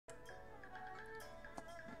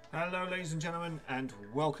Hello ladies and gentlemen, and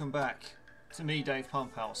welcome back to me, Dave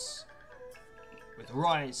Pumphouse, with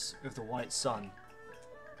Rise of the White Sun.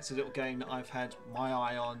 It's a little game that I've had my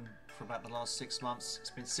eye on for about the last 6 months. It's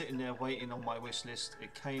been sitting there waiting on my wish list.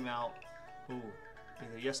 It came out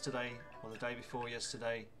either yesterday or the day before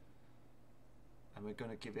yesterday, and we're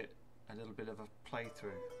going to give it a little bit of a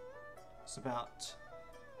playthrough. It's about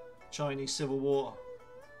Chinese Civil War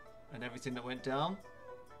and everything that went down.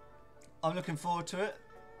 I'm looking forward to it.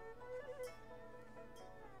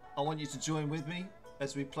 I want you to join with me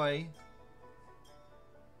as we play.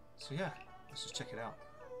 So yeah, let's just check it out.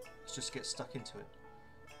 Let's just get stuck into it.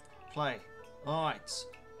 Play. Alright.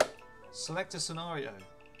 Select a scenario.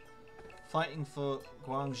 Fighting for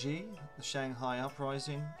Guangxi, the Shanghai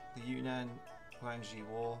Uprising, the Yunnan Guangxi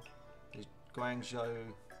War, the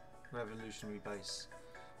Guangzhou Revolutionary Base.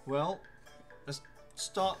 Well, let's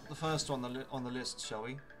start the first one on the list, shall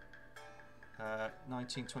we?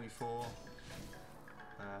 1924.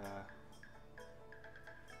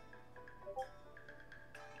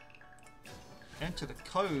 Enter the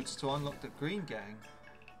codes to unlock the Green Gang.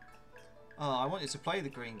 Oh, I wanted to play the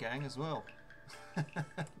Green Gang as well.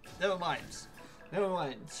 Never mind. Never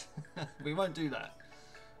mind. We won't do that.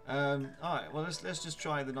 Alright, well let's just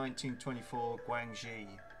try the 1924 Guangxi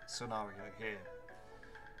scenario here.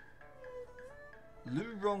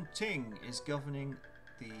 Lu Rongting is governing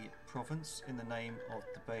the province in the name of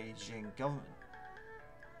the Beijing government.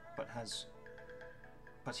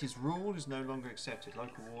 But his rule is no longer accepted.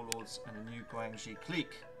 Local warlords and a new Guangxi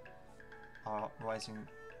clique are rising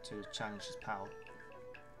to challenge his power.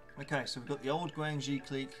 Okay, so we've got the old Guangxi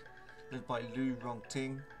clique led by Lu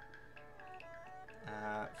Rongting,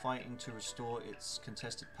 fighting to restore its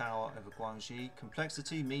contested power over Guangxi.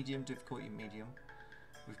 Complexity medium, difficulty medium.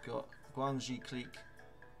 We've got the Guangxi clique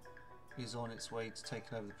is on its way to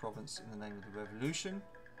taking over the province in the name of the revolution.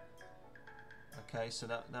 Okay, so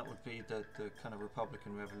that would be the kind of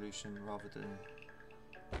Republican Revolution rather than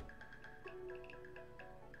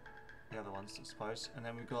the other ones, I suppose. And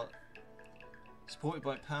then we've got, supported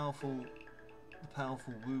by the powerful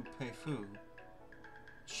Wu Peifu,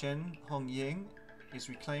 Shen Hongying is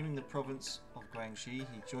reclaiming the province of Guangxi.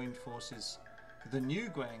 He joined forces with the new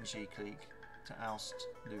Guangxi clique to oust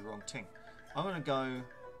Lu Rongting. I'm going to go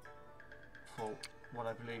for what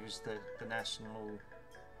I believe is the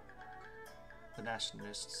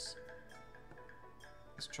nationalists.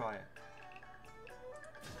 Let's try it.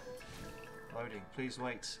 Loading, please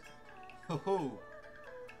wait. Ho-ho!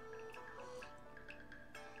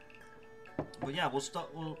 But yeah, we'll start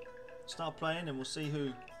playing and we'll see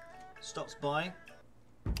who stops by.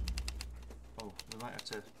 Oh, we might have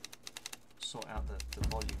to sort out the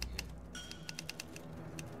volume here.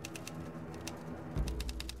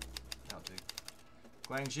 That'll do.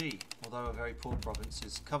 Guangxi, although a very poor province,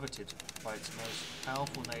 is coveted by its most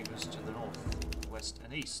powerful neighbours to the north, west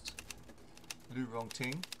and east. Lu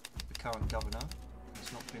Rongting, the current governor,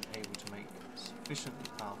 has not been able to make sufficiently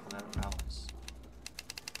powerful allies,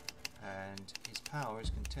 and his power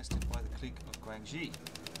is contested by the clique of Guangxi,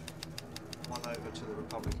 won over to the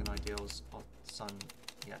republican ideals of Sun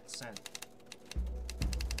Yat-sen.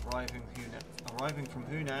 Arriving from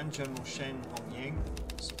Hunan, General Shen Hongying,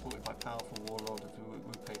 supported by powerful warlord of Wu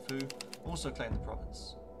Peifu, also claimed the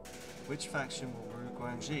province. Which faction will rule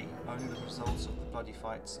Guangxi? Only the results of the bloody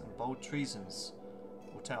fights and bold treasons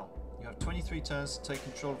will tell. You have 23 turns to take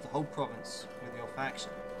control of the whole province with your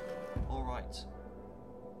faction. Alright.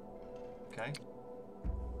 Okay.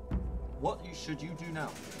 What should you do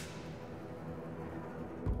now?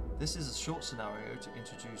 This is a short scenario to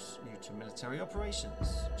introduce you to military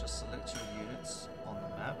operations. Just select your units on the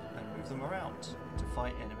map and move them around. To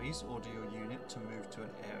fight enemies, order your unit to move to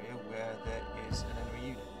an area where there is an enemy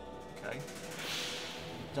unit. Okay.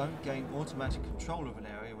 You don't gain automatic control of an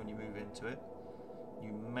area when you move into it.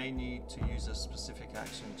 You may need to use a specific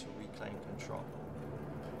action to reclaim control.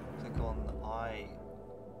 Click on the eye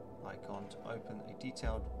icon to open a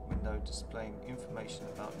detailed window displaying information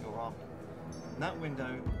about your army. In that window,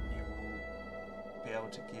 you will be able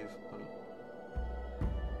to give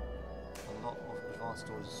a lot of advanced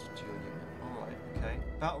orders to your unit. Alright, okay.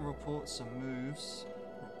 Battle reports and moves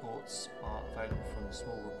reports are available from the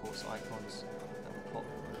small reports icons that will pop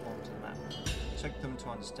onto the map. Check them to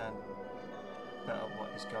understand better what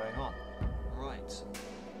is going on. Right.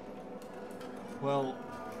 Well,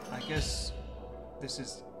 I guess this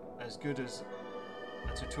is as good as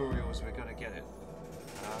a tutorial as we're going to get it.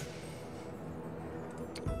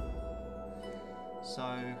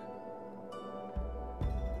 So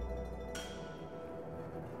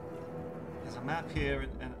there's a map here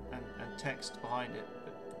and text behind it,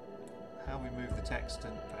 but how we move the text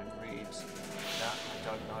and read that, I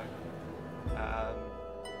don't know.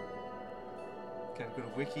 Okay, we've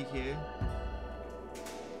got a wiki here.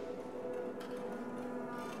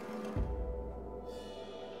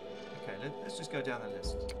 Okay, let's just go down the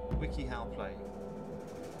list. Wiki how play.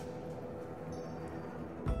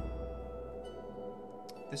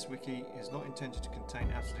 This wiki is not intended to contain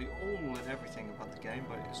absolutely all and everything about the game,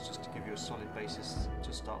 but it's just to give you a solid basis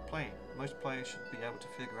to start playing. Most players should be able to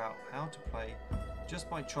figure out how to play just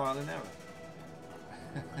by trial and error,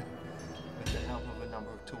 with the help of a number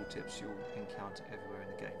of tooltips you'll encounter everywhere in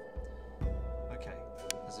the game. Okay,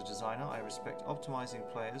 as a designer, I respect optimizing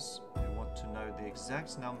players who want to know the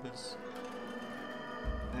exact numbers,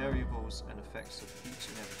 variables, and effects of each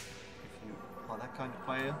and everything. If you are that kind of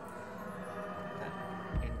player, that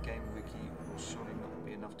in-game wiki will surely not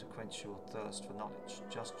be enough to quench your thirst for knowledge.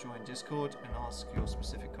 Just join Discord and ask your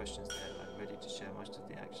specific questions there. I'm ready to share most of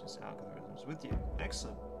the actions algorithms with you.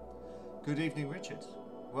 Excellent. Good evening, Richard.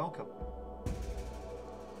 Welcome.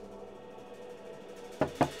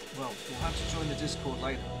 Well, we'll have to join the Discord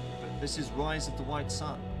later, but this is Rise of the White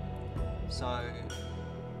Sun. So,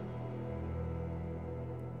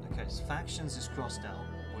 okay, so factions is crossed out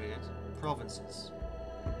with provinces.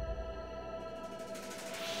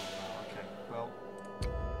 Well,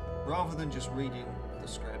 rather than just reading the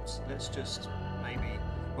scripts, let's just maybe...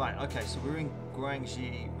 Right, okay, so we're in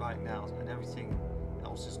Guangxi right now, and everything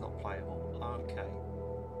else is not playable. Okay.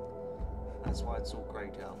 That's why it's all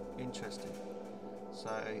greyed out. Interesting.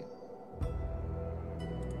 So...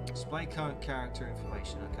 display current character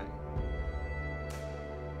information, okay.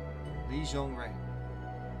 Li Zhongrei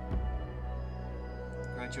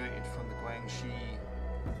graduated from the Guangxi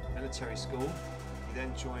Military School. He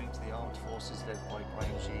then joined the armed forces led by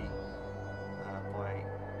Guangxi by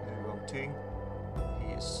Lu Rongting.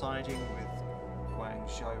 He is siding with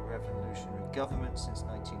Guangzhou Revolutionary Government since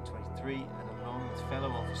 1923, and along with fellow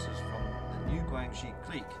officers from the new Guangxi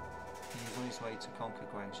clique, he is on his way to conquer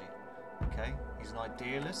Guangxi. Okay, he's an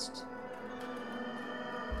idealist.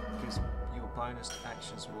 Gives you a bonus to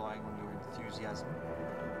actions relying on your enthusiasm.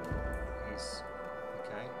 He's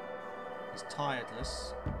okay. He's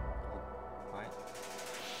tireless.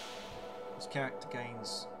 His character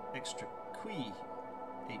gains extra Qi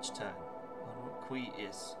each turn. I don't know what Qi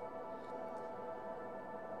is.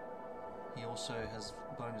 He also has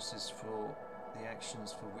bonuses for the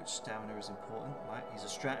actions for which stamina is important, right? He's a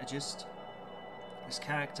strategist. His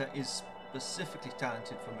character is specifically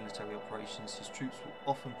talented for military operations. His troops will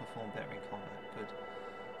often perform better in combat. Good.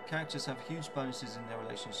 Characters have huge bonuses in their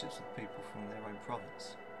relationships with people from their own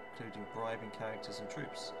province, including bribing characters and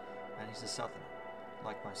troops. And he's a southerner,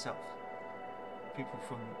 like myself. People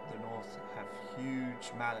from the north have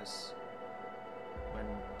huge malice when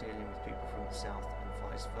dealing with people from the south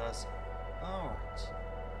and vice versa. Alright.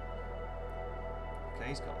 Okay,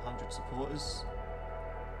 he's got 100 supporters.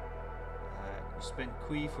 You spend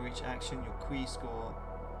Qi for each action. Your Qi score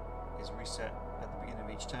is reset at the beginning of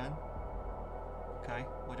each turn. Okay,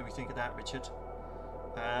 what do we think of that, Richard?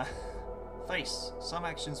 Face. Some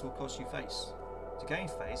actions will cost you face. To gain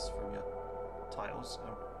face from your titles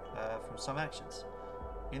from some actions.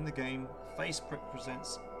 In the game, face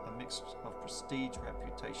represents a mix of prestige,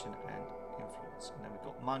 reputation, and influence. And then we've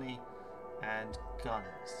got money and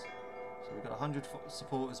guns. So we've got 100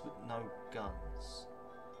 supporters but no guns.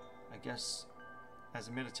 I guess as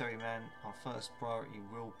a military man, our first priority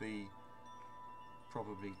will be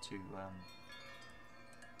probably to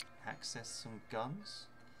access some guns.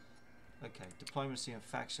 Okay, diplomacy and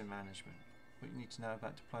faction management. What you need to know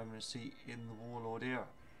about diplomacy in the Warlord era.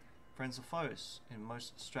 Friends or foes. In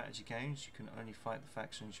most strategy games, you can only fight the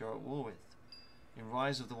factions you're at war with. In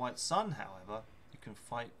Rise of the White Sun, however, you can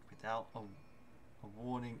fight without a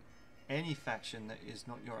warning any faction that is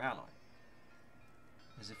not your ally.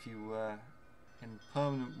 As if you were in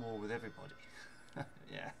permanent war with everybody.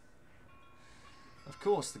 Yeah. Of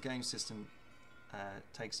course, the game system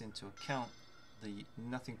takes into account the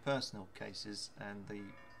nothing personal cases and the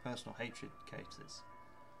personal hatred cases.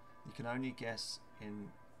 You can only guess in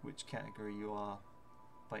which category you are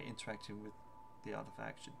by interacting with the other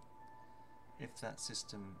faction. If that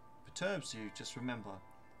system perturbs you, just remember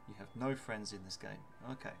you have no friends in this game.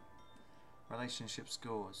 Okay. Relationship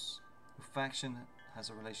scores. Your faction has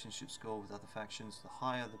a relationship score with other factions. The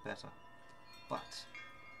higher the better. But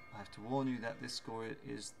I have to warn you that this score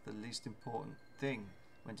is the least important thing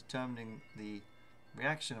when determining the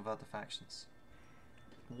reaction of other factions.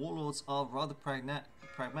 Warlords are rather pragmatic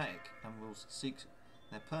and will seek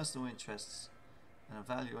their personal interests and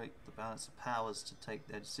evaluate the balance of powers to take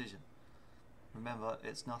their decision. Remember,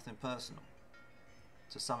 it's nothing personal.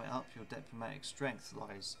 To sum it up, your diplomatic strength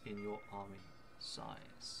lies in your army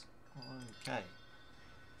size. Okay.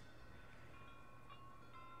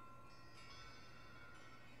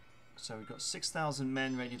 So we've got 6,000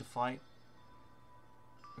 men ready to fight.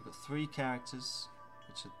 We've got 3 characters,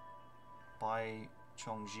 which are Bai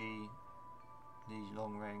Chongji, Li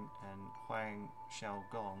Longreng, and Huang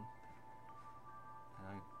Xiaogong. And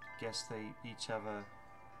I guess they each have a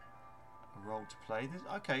role to play.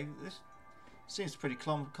 Okay, this seems pretty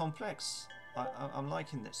complex. I'm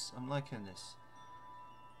liking this. I'm liking this.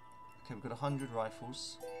 Okay, we've got 100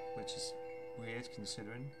 rifles, which is weird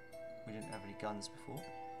considering we didn't have any guns before.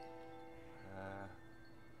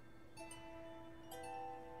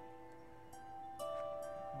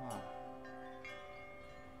 Wow.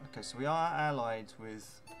 Okay, so we are allied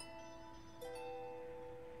with...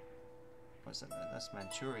 What's that? That's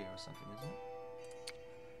Manchuria or something, isn't it?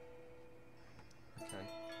 Okay.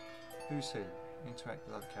 Who's who? Interact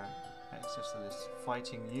with other characters. Access the list.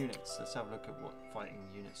 Fighting units. Let's have a look at what fighting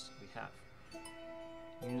units we have.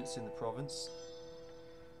 Units in the province.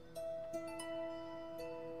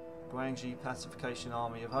 Guangxi Pacification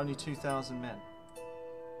Army of only 2,000 men.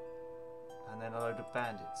 And then a load of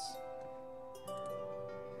bandits.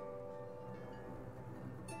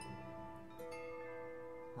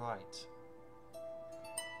 Right.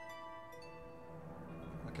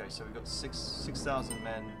 Okay, so we've got 6,000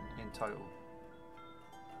 men in total.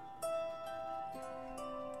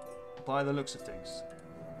 By the looks of things.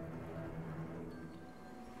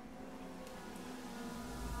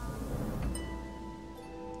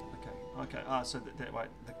 Okay, so wait,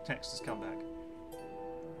 the text has come back.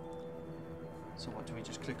 So what, do we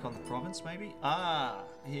just click on the province maybe? Ah,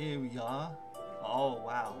 here we are. Oh,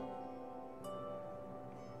 wow.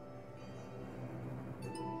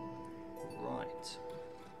 Right.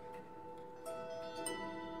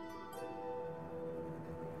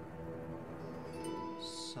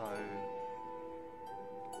 So...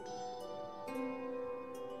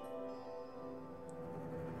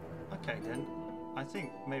 Okay then, I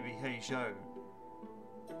think maybe Heizhou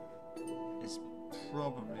is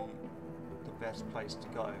probably the best place to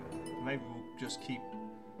go. Maybe we'll just keep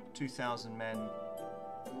 2,000 men.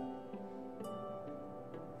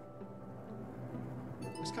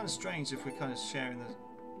 It's kind of strange if we're kind of sharing the...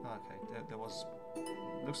 Oh, okay, there was...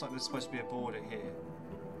 Looks like there's supposed to be a border here.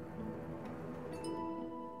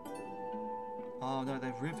 Oh no,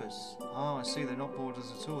 they're rivers. Oh, I see, they're not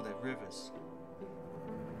borders at all, they're rivers.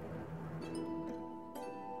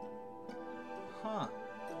 Huh.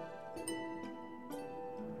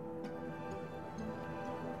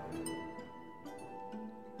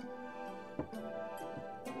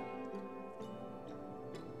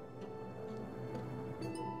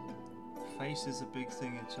 Face is a big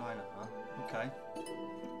thing in China, huh? Okay.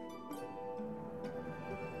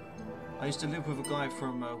 I used to live with a guy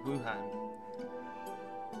from Wuhan.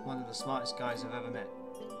 One of the smartest guys I've ever met.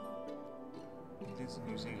 He lives in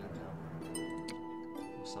New Zealand now.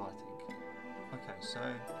 Or so I think. Okay,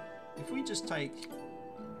 so if we just take...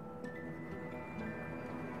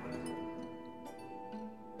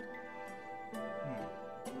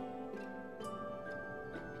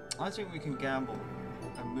 I think we can gamble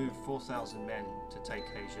and move 4,000 men to take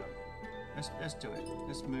Heizhou. Let's do it.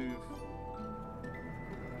 Let's move...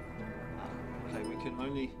 okay, we can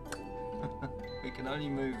only... we can only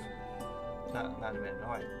move that amount of men.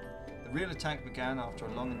 Alright. The real attack began after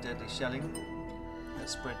a long and deadly shelling that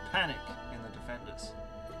spread panic in the defenders.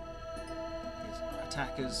 These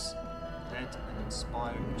attackers led an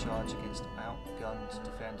inspiring charge against outgunned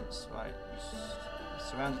defenders. Right.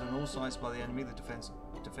 Surrounded on all sides by the enemy, the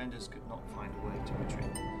defenders could not find a way to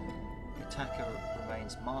retreat. The attacker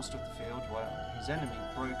remains master of the field, while his enemy,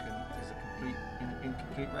 Broken, is a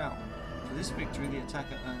incomplete rout. For this victory, the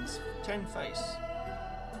attacker earns 10 face.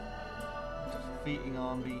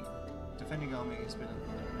 Defending army has been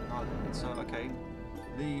annihilated. So, okay,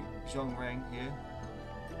 Li Zhongreng here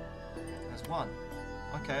has won.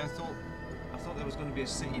 Okay, I thought there was going to be a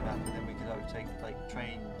city map, and then we could overtake like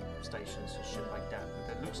train stations and shit like that. But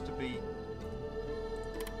there looks to be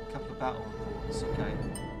a couple of battle reports. Okay,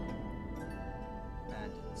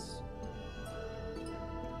 bandits.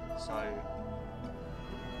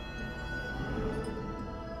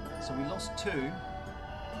 So we lost 2,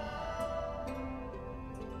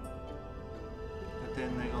 but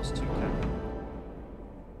then they lost 2 capital.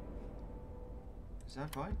 Is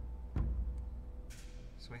that right?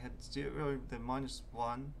 So we had 0, then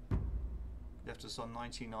 -1, left us on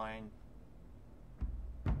 99,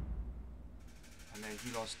 and then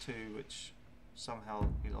he lost 2, which somehow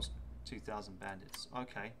he lost 2,000 bandits.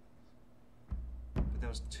 Okay, but there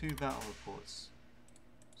was 2 battle reports.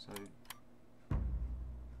 So,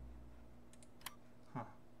 huh.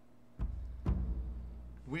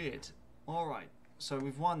 Weird. Alright, so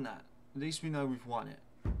we've won that. At least we know we've won it.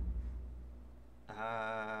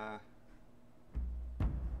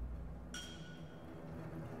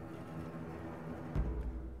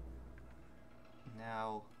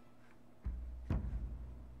 Now...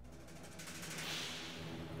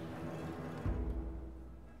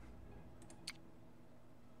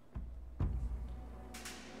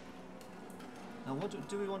 Now what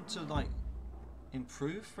do we want to, like,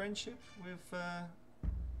 improve friendship with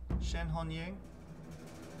Shen Honying?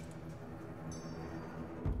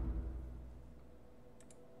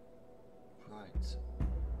 Right.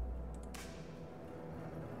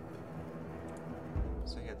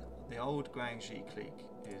 So yeah, the old Guangxi clique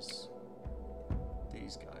is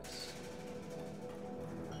these guys.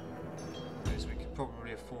 Whereas we could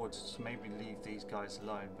probably afford to maybe leave these guys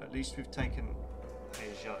alone, but at least we've taken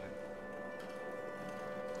He Zhou.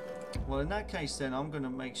 Well, in that case then, I'm going to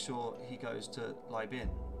make sure he goes to Lai Bin.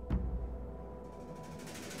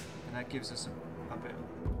 And that gives us a bit...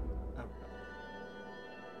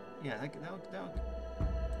 yeah, that'll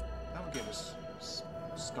give us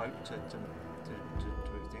scope to do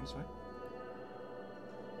things, right?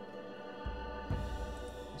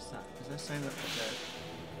 What's that? Is that saying that they're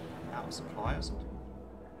out of supply or something?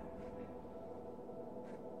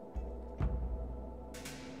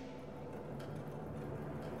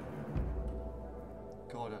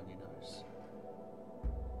 God only knows.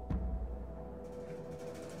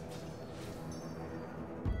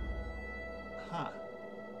 Huh.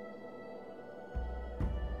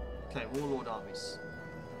 Okay, warlord armies.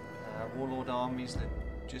 Warlord armies,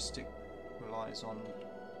 logistic relies on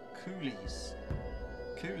coolies.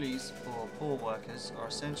 Coolies, or poor workers, are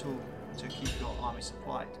essential to keep your army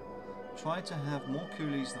supplied. Try to have more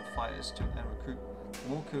coolies than fighters and recruit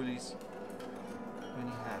more coolies when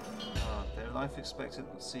you have. Their life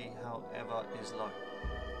expectancy, however, is low.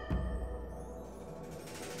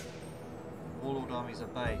 Warlord armies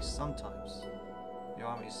obey sometimes. Your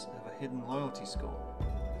armies have a hidden loyalty score.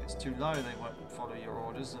 If it's too low, they won't follow your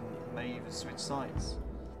orders and may even switch sides.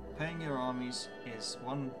 Paying your armies is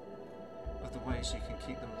one of the ways you can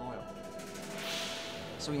keep them loyal.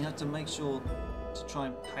 So we have to make sure to try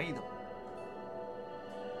and pay them.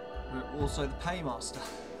 We're also the paymaster.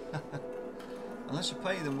 Unless you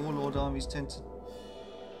pay them, warlord armies tend to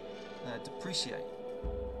depreciate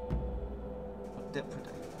or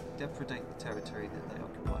depredate the territory that they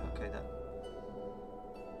occupy. Okay, that.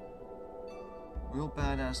 Real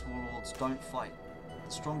badass warlords don't fight.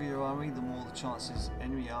 The stronger your army, the more the chances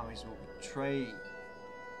enemy armies will betray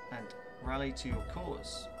and rally to your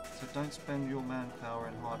cause. So don't spend your manpower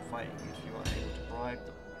in hard fighting if you are able to bribe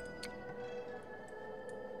them.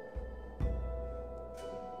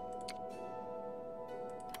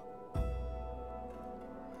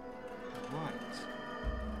 Right.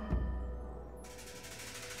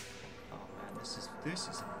 Oh man, this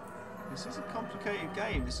is a complicated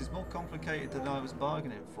game. This is more complicated than I was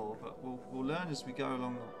bargaining for, but we'll learn as we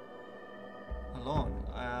go along.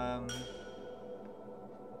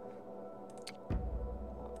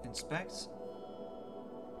 Inspect.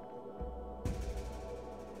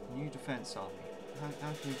 New defense army.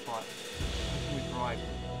 How can we fight? How can we bribe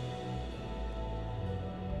them?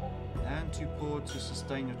 Land too poor to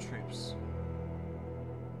sustain your troops.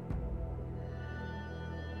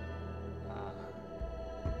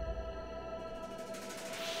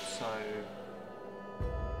 So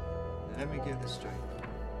let me get this straight.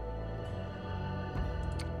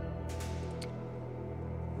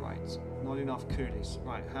 Right, not enough coolies.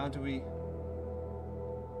 Right, how do we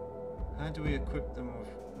equip them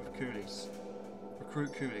with coolies?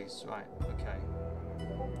 Recruit coolies. Right, okay.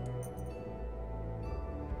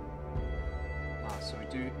 So we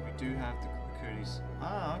do have the coolies.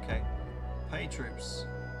 Okay. Pay troops.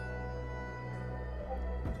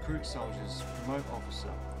 Recruit soldiers. Promote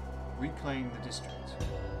officer. Reclaim the district.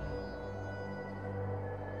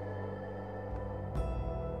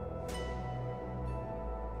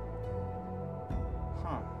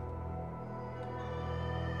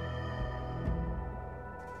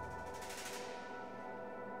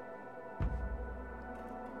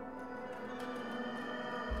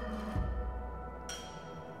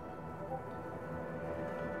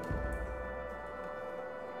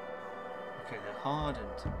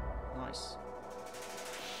 Hardened. Nice.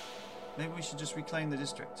 Maybe we should just reclaim the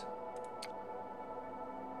district.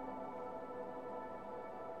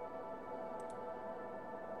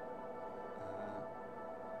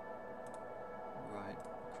 Right.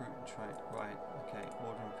 Recruit and trade. Right. Okay.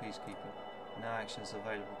 Order and peacekeeping. No actions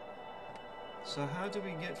available. So how do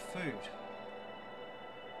we get food?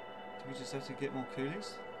 Do we just have to get more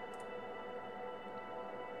coolies?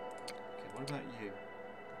 Okay, what about you?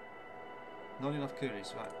 Not enough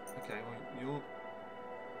coolies, right. Okay, well you're...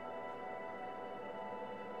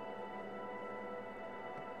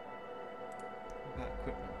 What about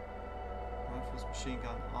equipment? Rifles, machine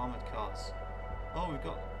gun, armoured cars. Oh, we've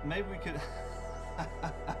got... Maybe we could...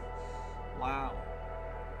 Wow.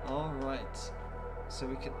 Alright. So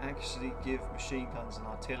we can actually give machine guns and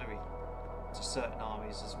artillery to certain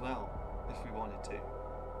armies as well, if we wanted to.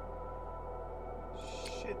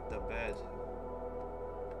 Shit the bed.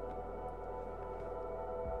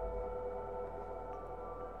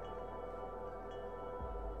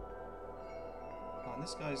 Oh, and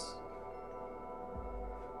this guy's...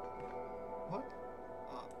 What?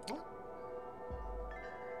 What?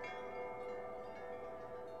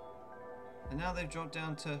 And now they've dropped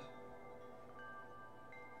down to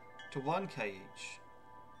 1k each.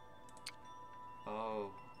 Oh.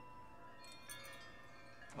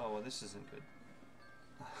 Oh, well, this isn't good.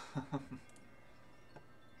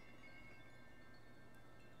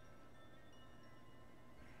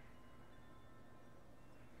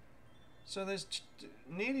 So there's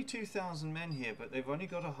nearly 2,000 men here, but they've only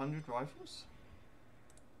got 100 rifles?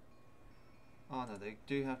 Oh no, they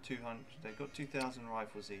do have 200. They've got 2,000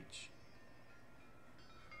 rifles each.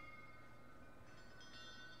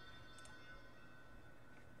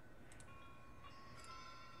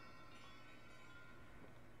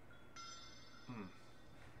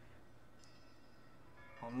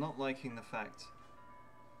 I'm not liking the fact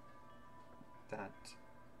that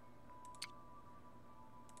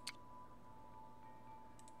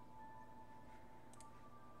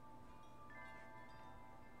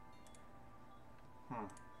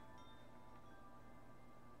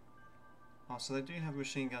oh, so they do have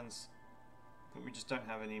machine guns, but we just don't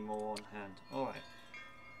have any more on hand. Alright.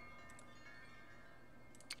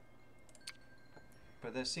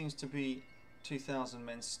 But there seems to be 2,000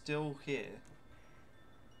 men still here.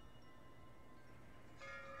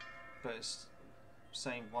 But it's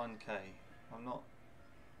saying 1k. I'm not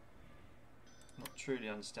truly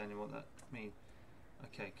understanding what that means.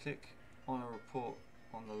 Okay, click on a report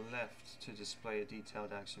on the left to display a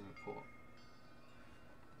detailed action report.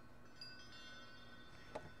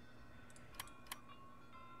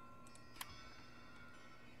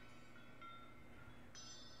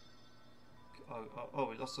 Oh,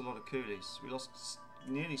 we lost a lot of coolies. We lost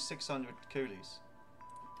nearly 600 coolies.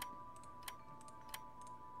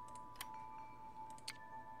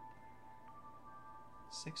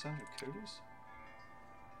 $600 coolies?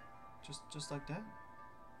 Just like that?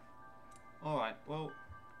 Alright, well,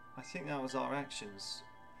 I think that was our actions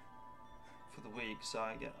for the week, so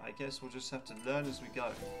I guess we'll just have to learn as we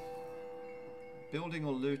go. Building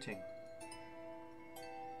or looting?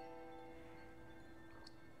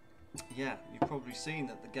 Yeah, you've probably seen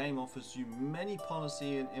that the game offers you many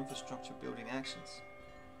policy and infrastructure building actions.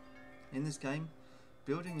 In this game,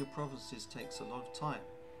 building your provinces takes a lot of time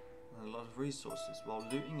and a lot of resources, while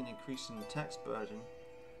looting and increasing the tax burden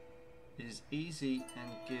is easy and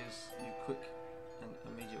gives you quick and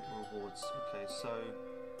immediate rewards. Okay, so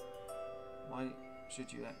why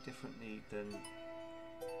should you act differently than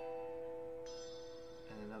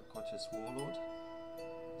an unconscious warlord?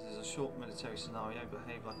 This is a short military scenario,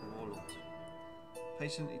 behave like a warlord.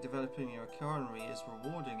 Patiently developing your economy is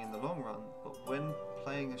rewarding in the long run, but when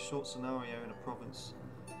playing a short scenario in a province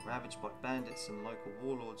ravaged by bandits and local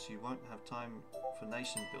warlords, you won't have time for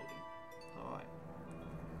nation building. Alright.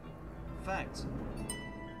 In fact,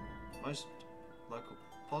 most local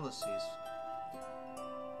policies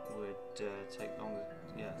would take longer.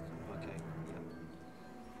 Yeah, okay.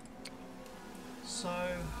 Yeah.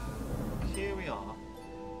 So, here we are.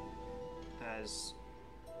 As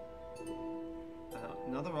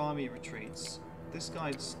another army retreats. This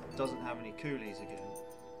guy doesn't have any coolies again.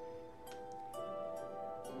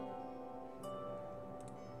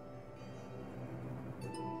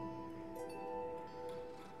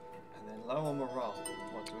 And then low on morale.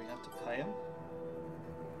 What, do we have to pay him?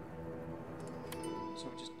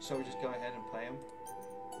 So we just go ahead and pay him?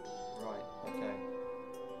 Right, okay.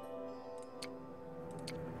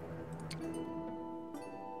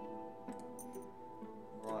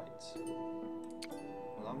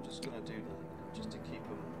 Well, I'm just going to do that, just to keep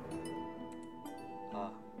them...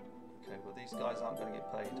 Ah, okay, well these guys aren't going to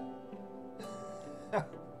get paid.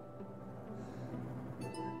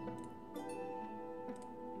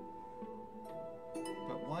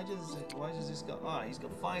 But why does this guy... Ah, he's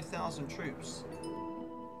got 5,000 troops.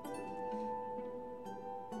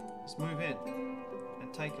 Let's move in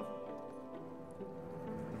and take them.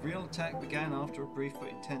 real attack began after a brief but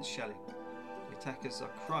intense shelling. The attackers are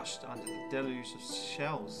crushed under the deluge of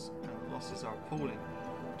shells and the losses are appalling.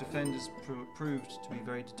 Defenders proved to be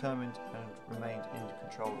very determined and remained in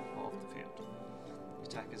control of the field. The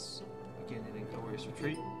attackers begin an inglorious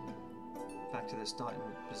retreat back to their starting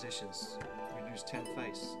positions. We lose 10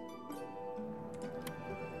 face.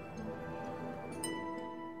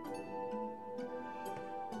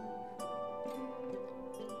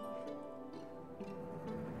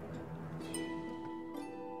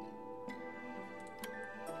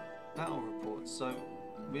 Battle report. So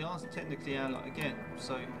we are technically allied again.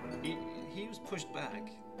 So he was pushed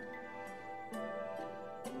back,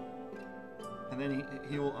 and then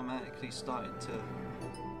he automatically started to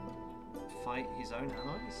fight his own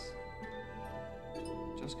allies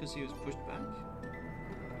just because he was pushed back.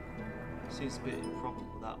 Seems a bit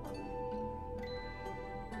improbable, that one.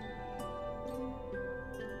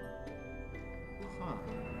 Huh.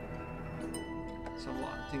 So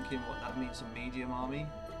what I'm thinking, what that means, a medium army.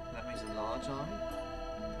 That means a large army.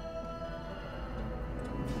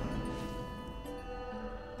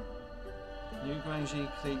 New Grangy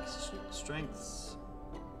clique's strengths.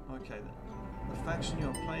 Okay, the faction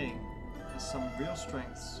you're playing has some real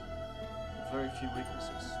strengths, very few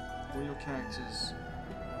weaknesses. All your characters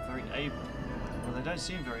are very able. Well, they don't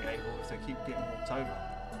seem very able if they keep getting walked over.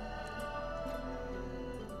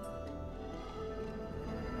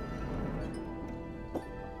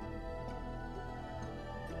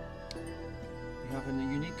 You have a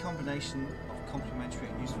unique combination of complementary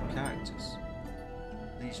and useful characters.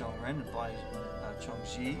 Li Zhongren and Bai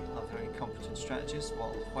Chongxi are very competent strategists,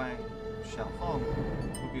 while Huang Xiaohong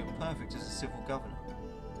would be perfect as a civil governor.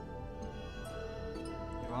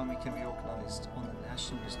 Your army can be organized on the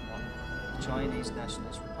nationalist model, the Chinese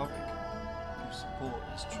Nationalist Republic, whose support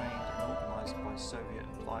is trained and organized by Soviet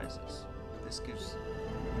advisors. This gives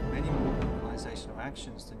many more organizational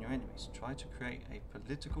actions than your enemies. Try to create a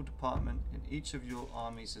political department in each of your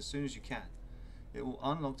armies as soon as you can. It will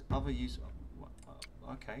unlock other use.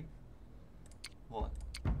 Okay. What?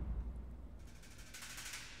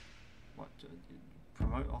 What?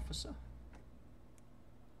 Promote officer?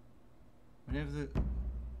 Whatever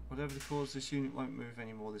the cause, this unit won't move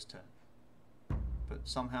anymore this turn. But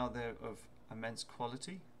somehow they're of immense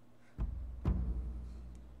quality.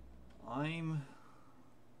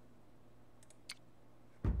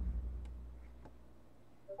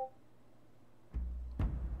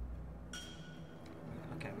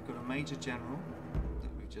 Okay, we've got a major general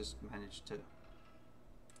that we've just managed to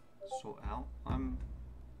sort out. I'm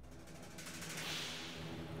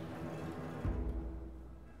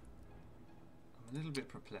a little bit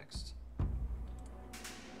perplexed.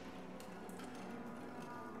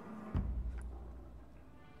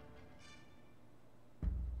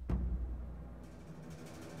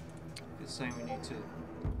 It's saying we need to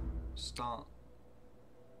start.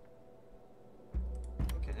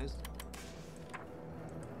 Okay, there's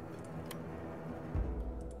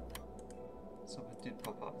something did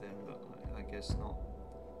pop up then, but I guess not.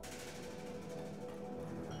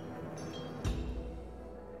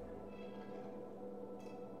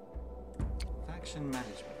 Faction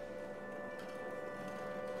management.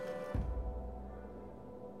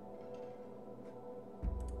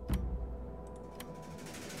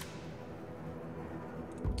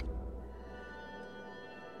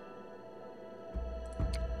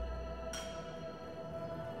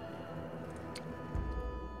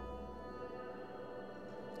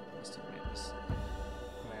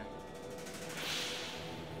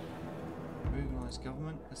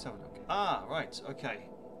 Government. Let's have a look. Ah, right. Okay.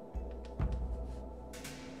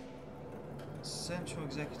 Central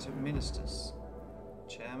Executive Ministers.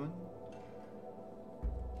 Chairman.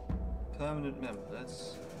 Permanent member.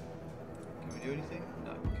 Let's. Can we do anything?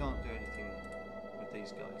 No, we can't do anything with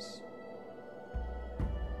these guys.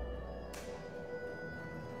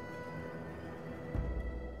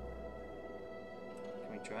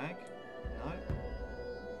 Can we drag? No.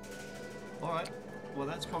 All right. Well,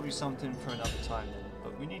 that's probably something for another time then.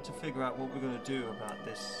 But we need to figure out what we're going to do about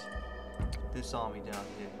this army down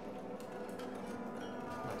here.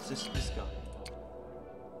 No, it's this guy.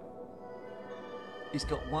 He's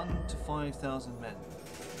got 1 to 5,000 men.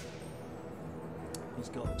 He's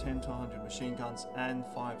got 10 to 100 machine guns and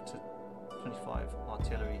 5 to 25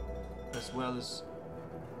 artillery, as well as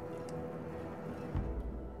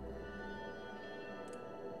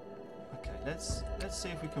Let's see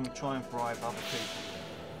if we can try and bribe other people.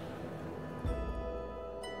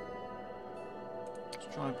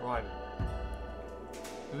 Let's try and bribe him.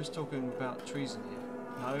 Who's talking about treason here?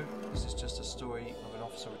 No, this is just a story of an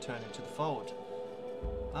officer returning to the fold.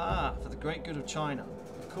 Ah, for the great good of China.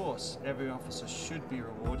 Of course, every officer should be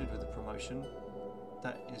rewarded with a promotion.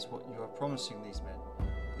 That is what you are promising these men.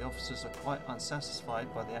 The officers are quite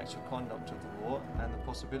unsatisfied by the actual conduct of the war, and the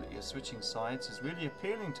possibility of switching sides is really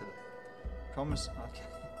appealing to them.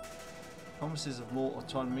 Promises of more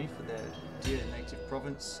autonomy for their dear native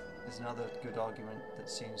province is another good argument that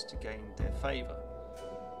seems to gain their favour.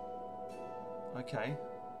 Okay.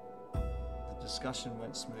 The discussion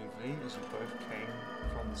went smoothly as you both came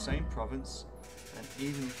from the same province, and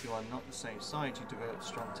even if you are not the same side, you develop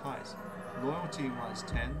strong ties. Loyalty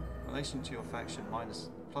 -10, relation to your faction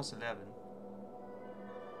 +11.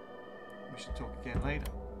 We should talk again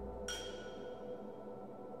later.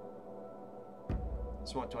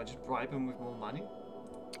 So what, do I just bribe him with more money?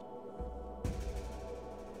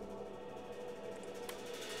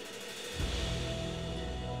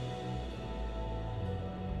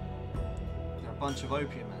 They're a bunch of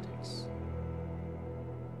opium addicts.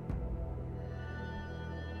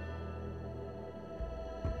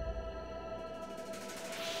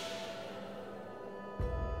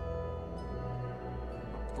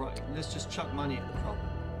 Right, let's just chuck money at the problem.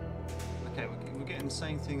 Okay, we're getting the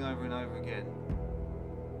same thing over and over again.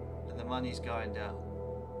 And the money's going down.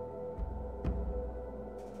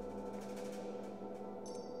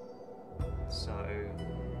 So...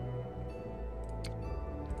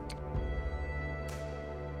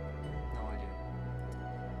 no idea.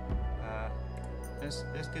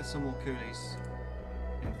 Let's get some more coolies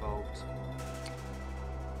involved.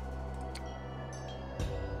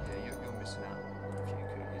 You're missing out on a few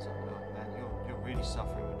coolies. Man, you're really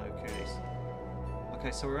suffering with no coolies.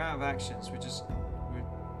 Okay, so we're out of actions. We're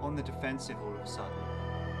on the defensive all of a sudden.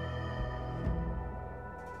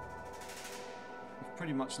 We've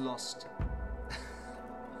pretty much lost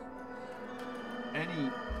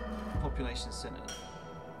any population centre.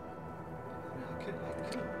 I could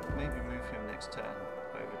maybe move him next turn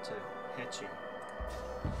over to Hechi.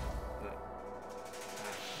 But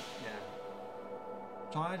yeah.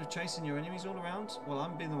 Tired of chasing your enemies all around? Well,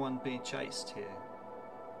 I'm being the one being chased here.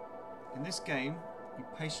 In this game, you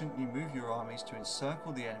patiently move your armies to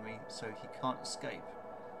encircle the enemy so he can't escape.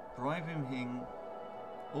 Bribing him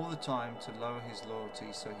all the time to lower his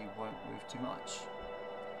loyalty so he won't move too much.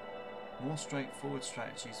 More straightforward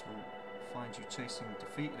strategies will find you chasing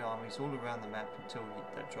defeated armies all around the map until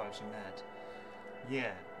that drives you mad.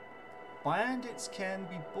 Yeah. Bandits can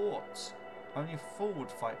be bought. Only a fool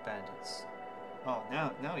would fight bandits. Oh,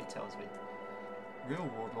 now he tells me. Real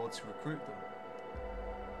warlords recruit them.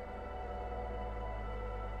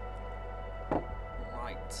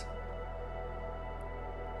 Right.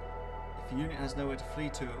 If a unit has nowhere to flee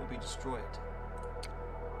to, it will be destroyed.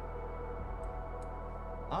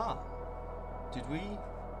 Ah. Did we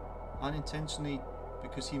unintentionally,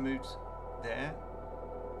 because he moved there,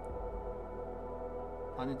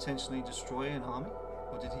 unintentionally destroy an army?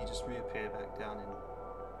 Or did he just reappear back down in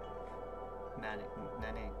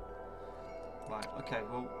Nanning? Right, okay,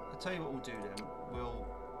 well, I'll tell you what we'll do then. We'll...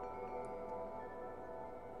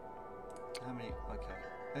 How many... Okay,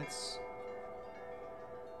 let's...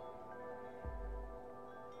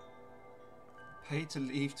 Pay to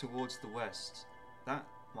leave towards the west. That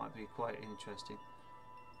might be quite interesting.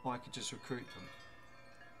 Or I could just recruit them.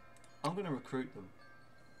 I'm going to recruit them.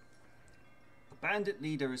 The bandit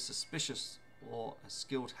leader is suspicious or a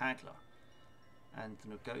skilled haggler, and the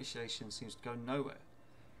negotiation seems to go nowhere.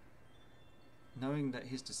 Knowing that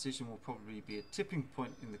his decision will probably be a tipping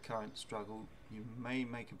point in the current struggle, you may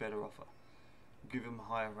make a better offer. Give him a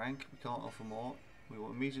higher rank, we can't offer more. We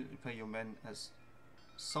will immediately pay your men as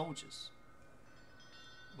soldiers.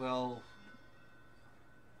 Well...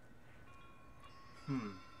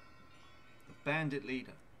 The bandit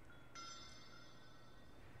leader.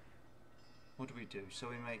 What do we do? Shall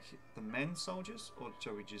we make the men soldiers, or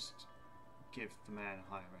shall we just give the man a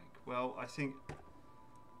higher rank? Well, I think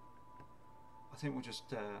we'll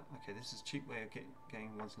just okay, this is a cheap way of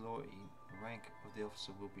gaining one's loyalty. The rank of the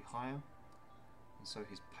officer will be higher, and so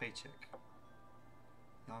his paycheck.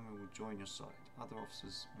 The army will join your side. Other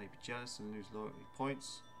officers may be jealous and lose loyalty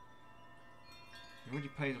points. You already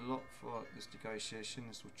paid a lot for this negotiation.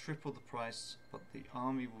 This will triple the price, but the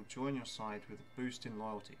army will join your side with a boost in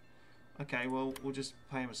loyalty. Okay, well, we'll just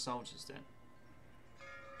pay him as soldiers then.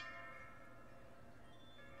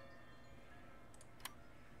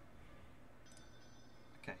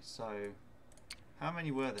 Okay, so how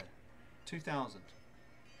many were there? 2,000.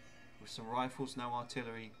 With some rifles, no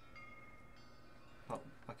artillery. But,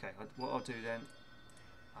 okay, what I'll do then...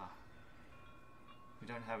 we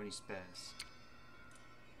don't have any spares.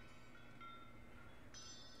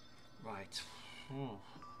 Right.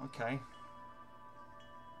 Okay.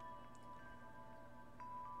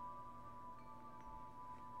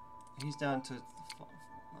 He's down to...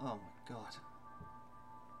 Oh my god.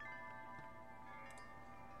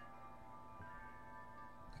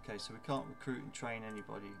 Okay, so we can't recruit and train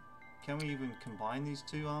anybody. Can we even combine these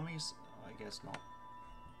two armies? I guess not.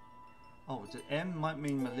 Oh, M might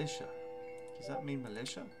mean militia. Does that mean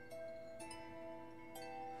militia?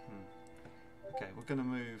 Okay, we're going to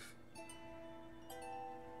move.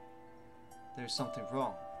 There's something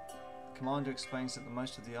wrong. The commander explains that the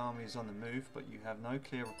most of the army is on the move, but you have no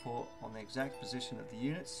clear report on the exact position of the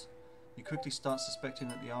units. You quickly start suspecting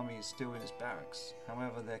that the army is still in its barracks.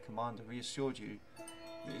 However, their commander reassured you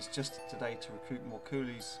that it's just today to recruit more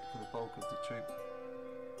coolies for the bulk of the troop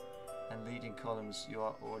and leading columns you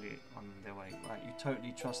are already on their way. Right, you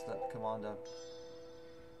totally trust that commander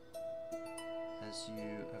as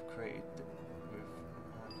you have created with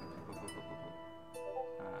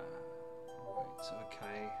right,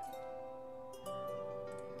 okay.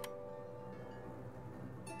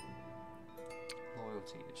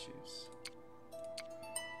 Loyalty issues.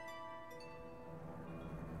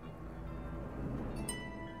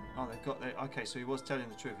 Oh, they've got their... Okay, so he was telling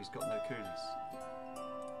the truth. He's got no coolies.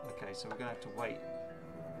 Okay, so we're going to have to wait.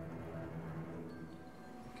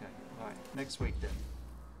 Okay, right. Next week then.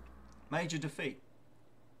 Major defeat.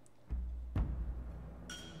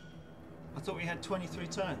 I thought we had 23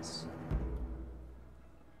 turns.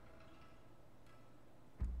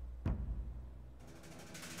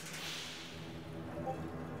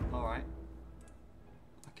 Alright.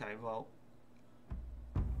 Okay, well...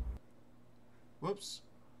 Whoops.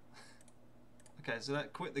 Okay, so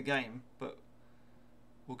that quit the game, but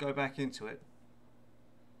we'll go back into it.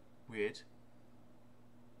 Weird.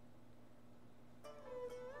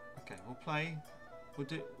 Okay, we'll play.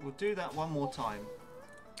 We'll do that one more time,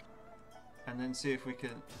 and then see if we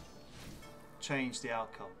can change the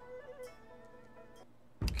outcome.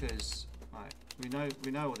 Because right, we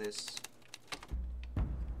know all this, and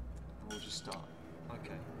we'll just start.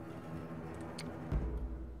 Okay.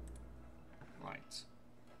 Right.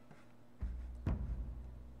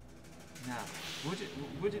 Now,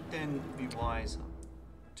 would it then be wiser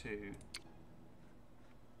to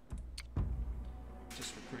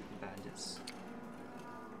just recruit the bandits?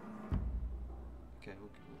 Okay,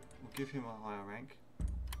 we'll give him a higher rank.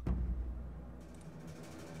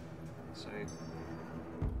 So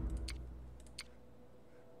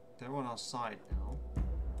they're on our side now,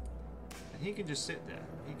 and he can just sit there.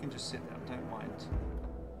 He can just sit there. I don't mind.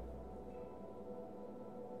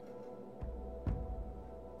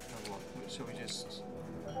 Shall we just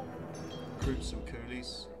recruit some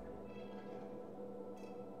coolies?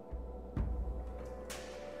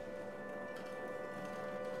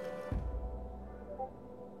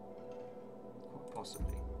 Quite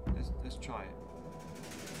possibly. Let's try it.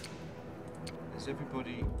 As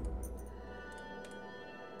everybody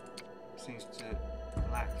seems to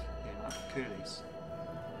lack the amount of coolies.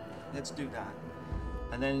 Let's do that.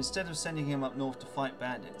 And then instead of sending him up north to fight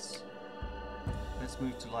bandits, let's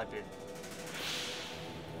move to Libya.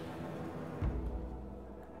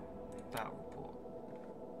 Battle report.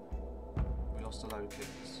 We lost a load of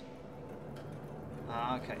coolies.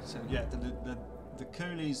 Okay, so yeah, the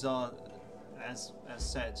coolies are, as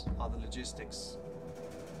said, are the logistics,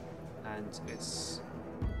 and it's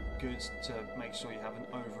good to make sure you have an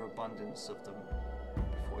overabundance of them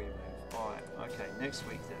before you move. All right. Okay. Next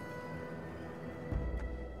week then.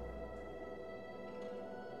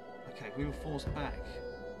 Okay, we were forced back.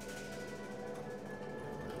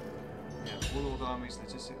 Yeah, warlord armies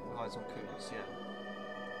logistic relies on coolies, yeah.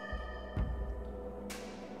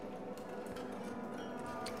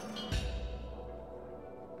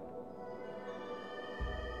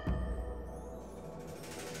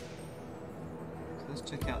 So let's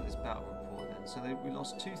check out this battle report then. So we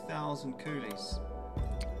lost 2,000 coolies.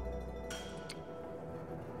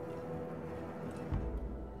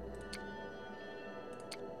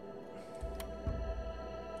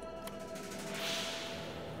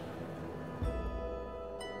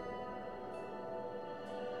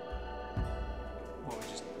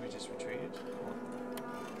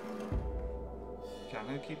 I'm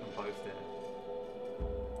going to keep them both there.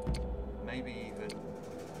 Maybe even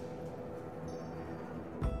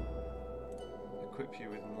equip you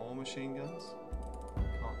with more machine guns.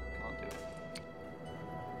 Can't do it.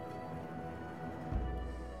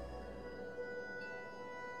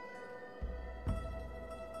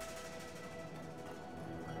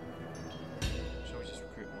 Shall we just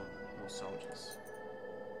recruit more soldiers?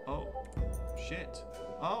 Oh, shit.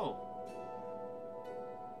 Oh!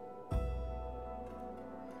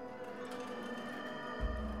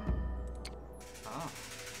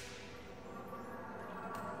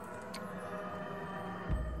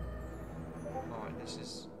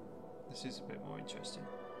 this is a bit more interesting.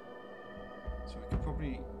 So we could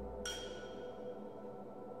probably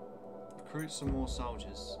recruit some more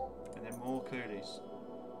soldiers and then more coolies,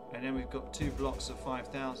 and then we've got 2 blocks of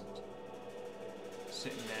 5,000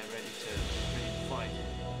 sitting there ready to fight.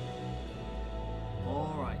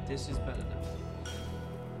 All right, this is better now.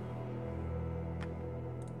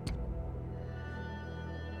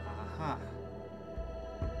 Aha.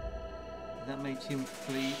 That made him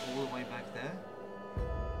flee all the way back there.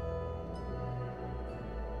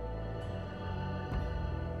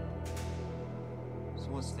 So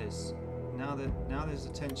what's this? Now there's a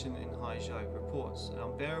tension in Haizhou. Reports an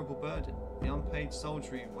unbearable burden. The unpaid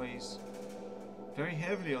soldiery weighs very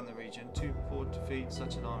heavily on the region. Too poor to feed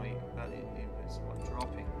such an army. Value is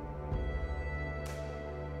dropping.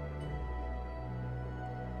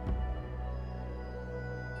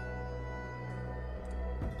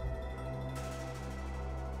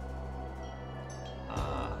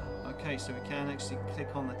 Okay, so we can actually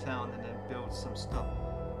click on the town and then build some stuff.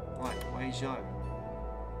 Right, Weizhou.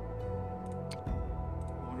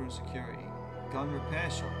 Order and security. Gun repair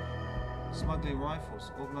shop. Smuggling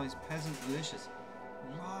rifles. Organised peasant militias.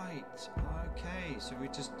 Right, okay, so we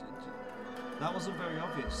just... That wasn't very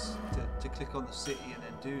obvious to click on the city and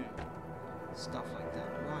then do stuff like that.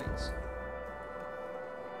 Right.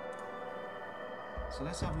 So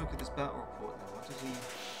let's have a look at this battle report then. What does he...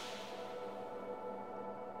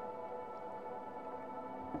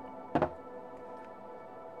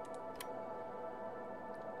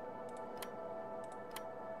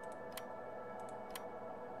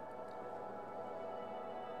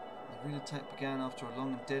 The real attack began after a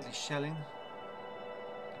long and deadly shelling.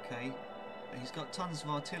 Okay. He's got tons of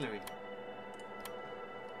artillery.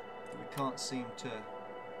 But we can't seem to...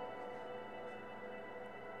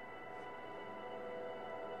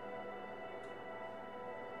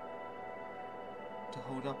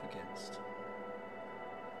 hold up against.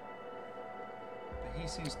 But he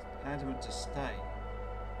seems adamant to stay.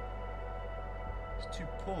 He's too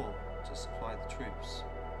poor to supply the troops.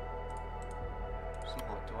 So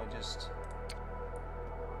what, do I just...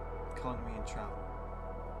 Economy and travel.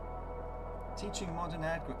 Teaching modern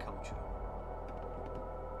agriculture.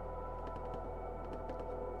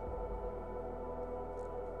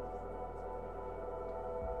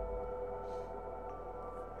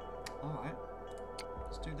 Alright,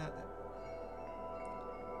 let's do that then.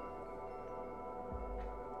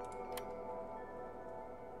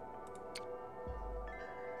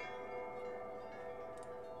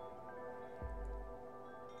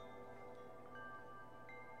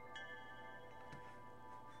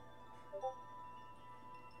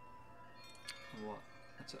 What?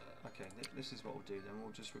 Okay, this is what we'll do then.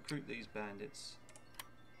 We'll just recruit these bandits.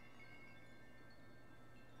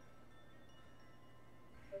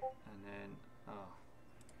 And then,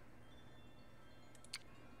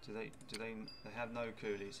 they have no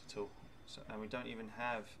coolies at all. So, and we don't even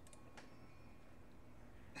have...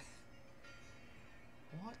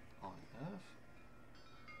 What on earth?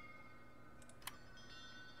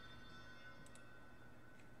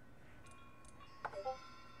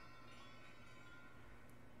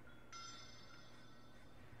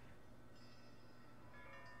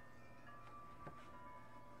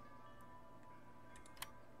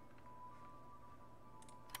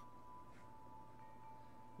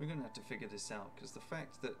 We're going to have to figure this out, because the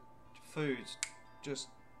fact that food just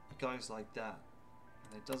goes like that,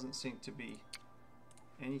 and there doesn't seem to be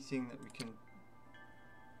anything that we can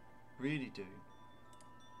really do.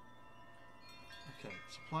 Okay,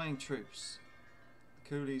 supplying troops,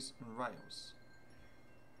 coolies and rails.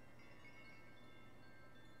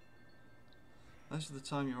 Most of the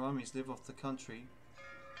time your armies live off the country,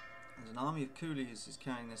 and an army of coolies is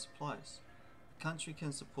carrying their supplies. The country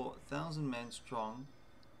can support 1,000 men strong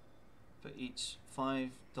for each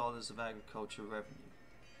 $5 of agriculture revenue.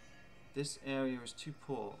 This area is too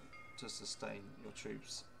poor to sustain your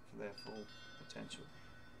troops for their full potential.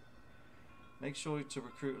 Make sure to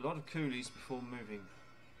recruit a lot of coolies before moving.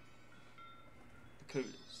 The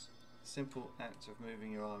coolies. The simple act of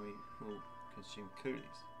moving your army will consume coolies.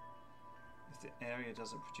 If the area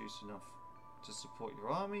doesn't produce enough to support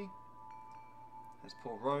your army, has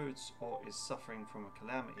poor roads, or is suffering from a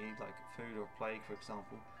calamity like food or plague, for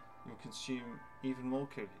example, you'll consume even more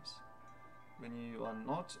coolies. When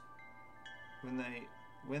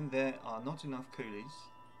there are not enough coolies,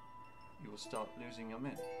 you will start losing your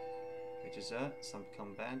men. They desert, some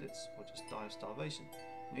become bandits, or just die of starvation.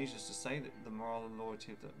 Needless to say that the morale and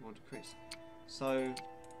loyalty of that will decrease. So,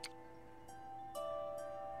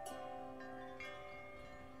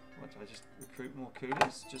 what, do I just recruit more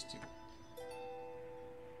coolies just to...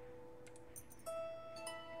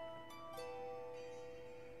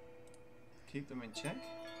 keep them in check.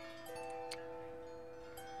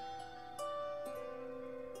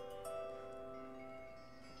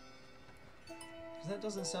 Because that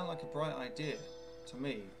doesn't sound like a bright idea to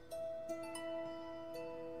me.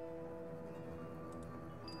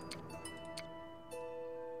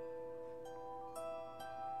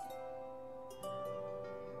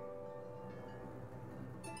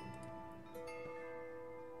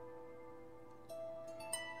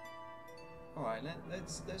 Alright,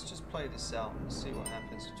 let's just play this out and see what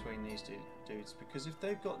happens between these dudes, because if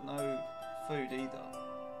they've got no food either,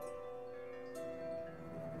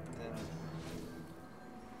 then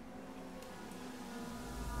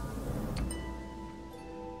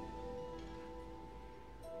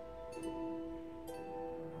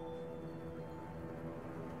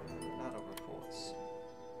battle reports.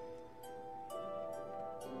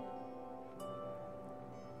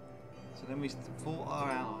 So then we fought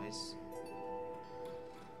our allies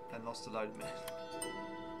and lost a load of men.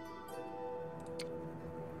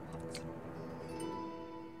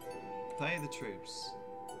 Pay the troops.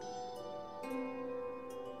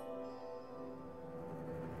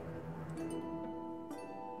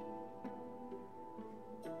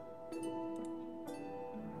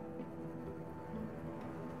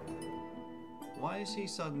 Why is he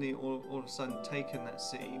suddenly all of a sudden taken that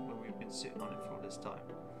city when we've been sitting on it for all this time?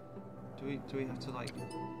 Do we have to like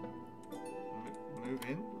move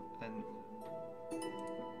in and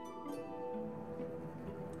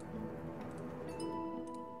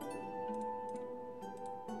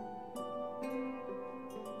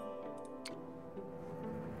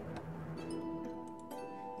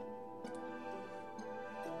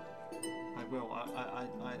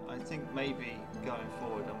I think maybe going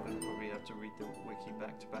forward I'm going to probably have to read the wiki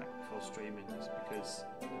back to back before streaming this, because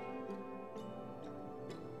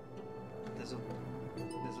there's a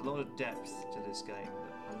lot of depth to this game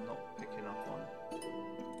that I'm not picking up on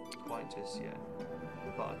quite just yet.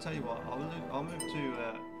 But I'll tell you what, I'll move to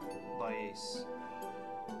Lais.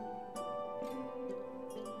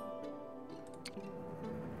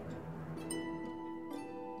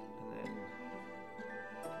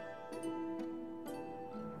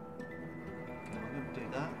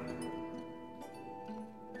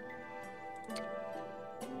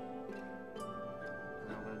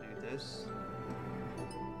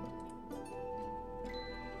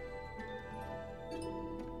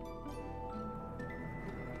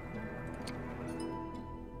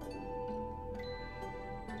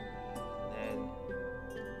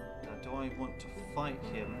 I want to fight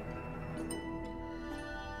him,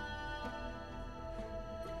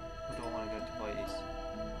 or do I want to go to Baitis?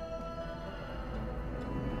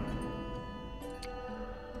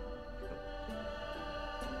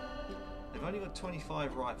 They've only got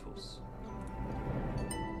 25 rifles.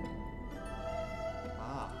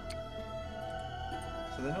 Ah,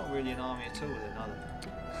 so they're not really an army at all then, are they?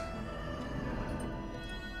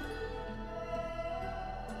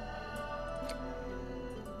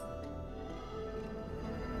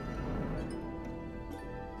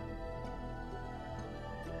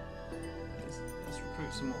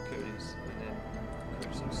 Some more coolies and then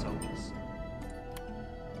recruit some soldiers,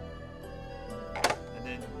 and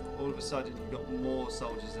then all of a sudden you've got more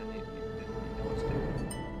soldiers than you know what to do.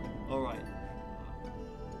 Alright.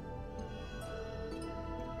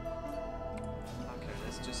 Okay,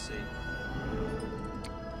 let's just see.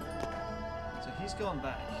 So he's gone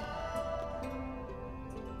back.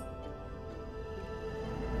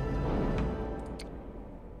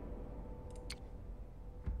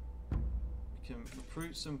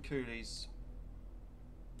 Recruit some coolies.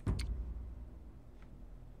 Now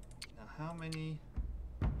how many?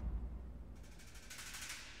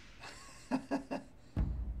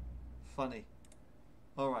 Funny.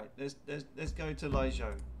 Alright, let's go to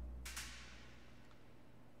Laijo.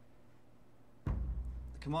 The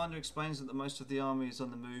commander explains that the most of the army is on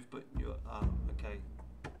the move, but you're okay.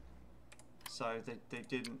 So they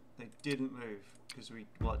didn't move because we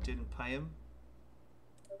didn't pay them.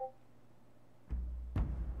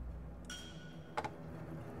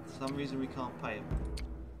 For some reason we can't pay him.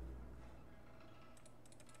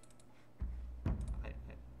 Right,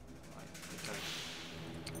 okay.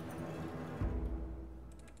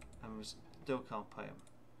 And we still can't pay him.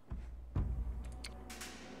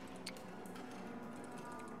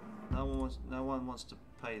 No one wants to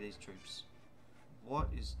pay these troops.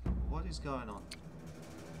 What is going on?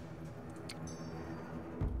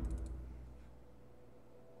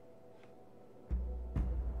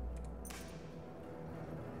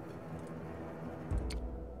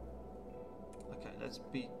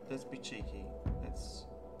 Let's be cheeky. Let's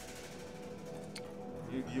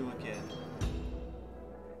move you again.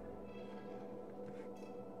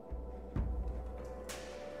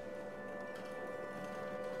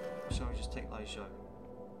 just take Light Show.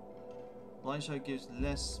 Light Show gives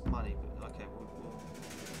less money, but okay,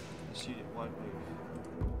 this unit won't move.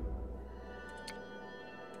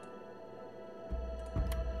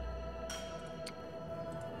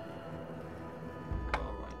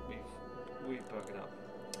 Alright, we've buggered up.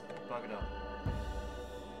 Buggered up.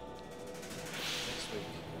 Next week.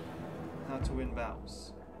 How to win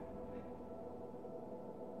battles.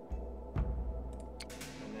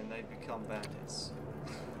 And then they become bandits.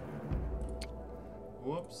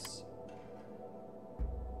 Whoops.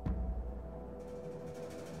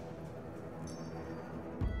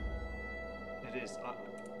 It is.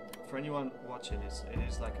 For anyone watching, it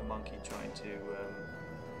is like a monkey trying to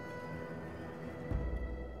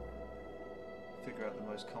figure out the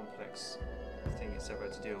most complex thing it's ever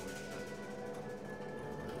had to deal with.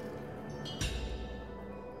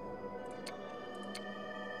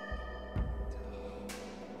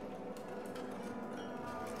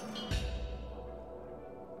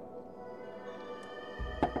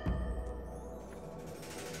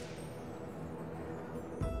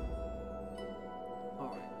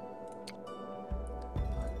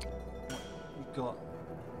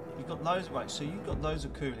 You've got loads, right, so you've got loads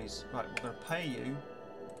of coolies. Right, we're going to pay you,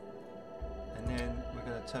 and then we're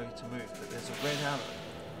going to tell you to move, but there's a red arrow.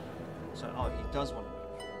 So, oh, he does want to move.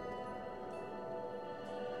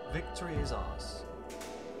 Victory is ours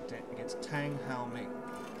against Tang Hao Ming.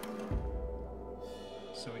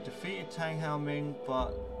 So we defeated Tang Hao Ming,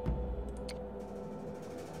 but...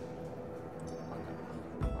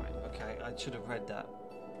 Right, okay, I should have read that.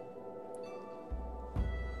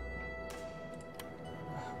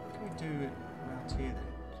 Do it around here then.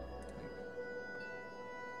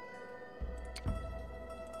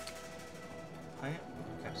 Pay it?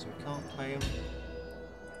 Okay, so we can't pay him.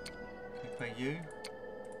 Can we pay you?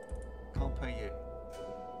 Can't pay you.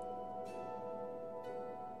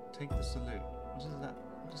 Take the salute. What does that?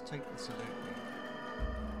 What does take the salute mean?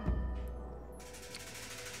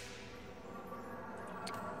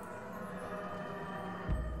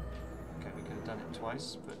 Okay, we could have done it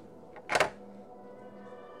twice, but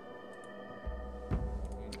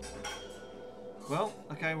well,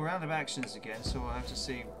 okay, we're out of actions again, so we'll have to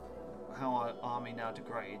see how our army now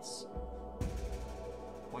degrades.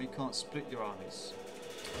 Well, you can't split your armies.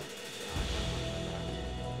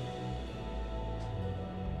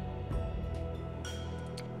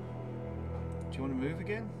 Do you want to move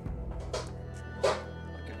again?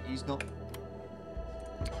 Okay, he's not...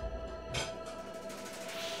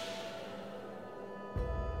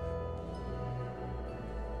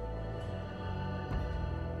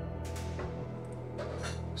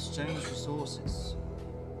 Exchange resources.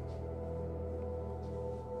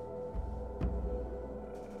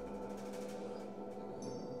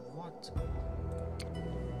 What?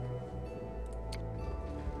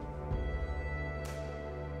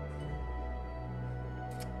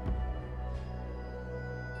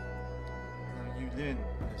 Now Yulin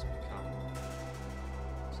has become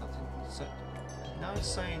something. So now it's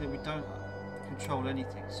saying that we don't control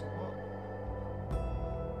anything. So what?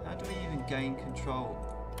 How do we even gain control?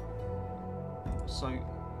 So,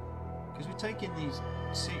 because we're taking these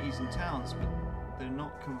cities and towns, but they're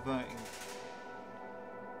not converting.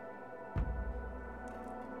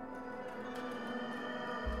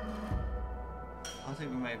 I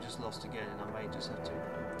think we may have just lost again, and I may just have to.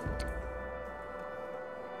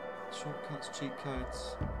 Shortcuts, cheat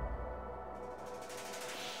codes.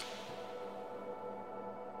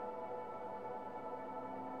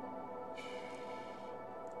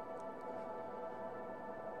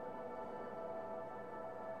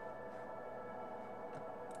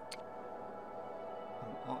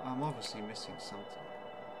 I'm obviously missing something.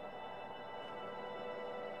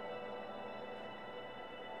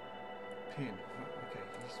 Pin. Okay,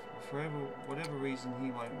 whatever reason he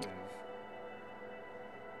won't move.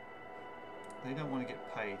 They don't want to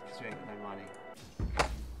get paid because we ain't got no money.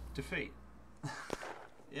 Defeat.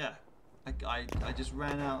 Yeah. I just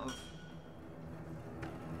ran out of...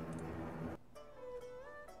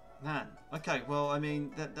 Man. Okay, well, I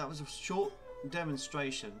mean, that was a short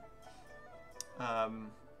demonstration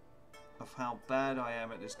of how bad I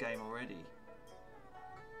am at this game already.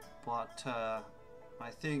 But I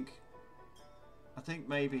think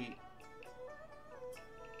maybe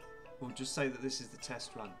we'll just say that this is the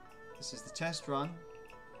test run. This is the test run,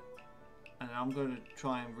 and I'm going to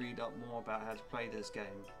try and read up more about how to play this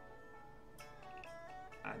game,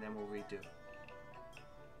 and then we'll redo it.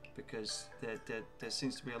 Because there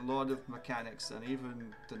seems to be a lot of mechanics, and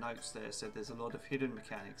even the notes there said there's a lot of hidden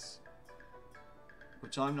mechanics,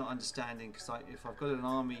 which I'm not understanding. Because if I've got an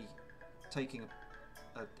army taking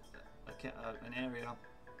an area,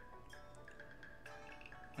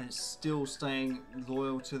 and it's still staying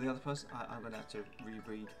loyal to the other person. I'm going to have to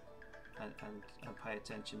reread and pay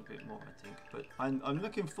attention a bit more, I think. But I'm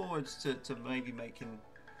looking forward to maybe making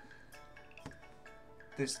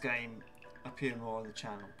this game appear more on the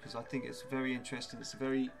channel, because I think it's very interesting. It's a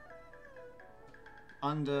very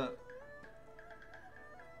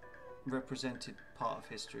underrepresented part of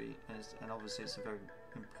history, and obviously it's a very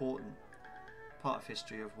important part of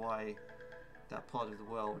history of why that part of the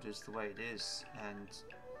world is the way it is, and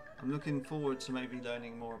I'm looking forward to maybe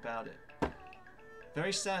learning more about it.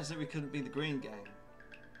 Very sad that we couldn't be the green game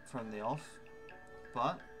from the off,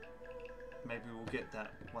 but maybe we'll get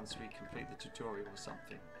that once we complete the tutorial or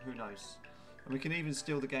something. Who knows? And we can even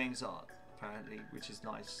steal the game's art, apparently, which is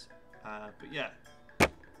nice. But yeah,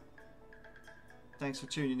 thanks for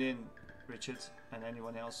tuning in, Richard, and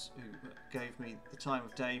anyone else who gave me the time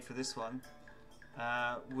of day for this one.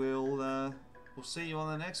 We'll see you on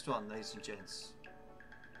the next one, ladies and gents.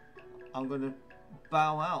 I'm going to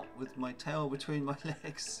bow out with my tail between my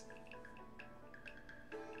legs.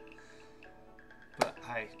 But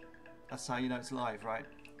hey, that's how you know it's live, right?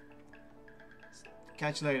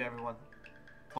 Catch you later, everyone.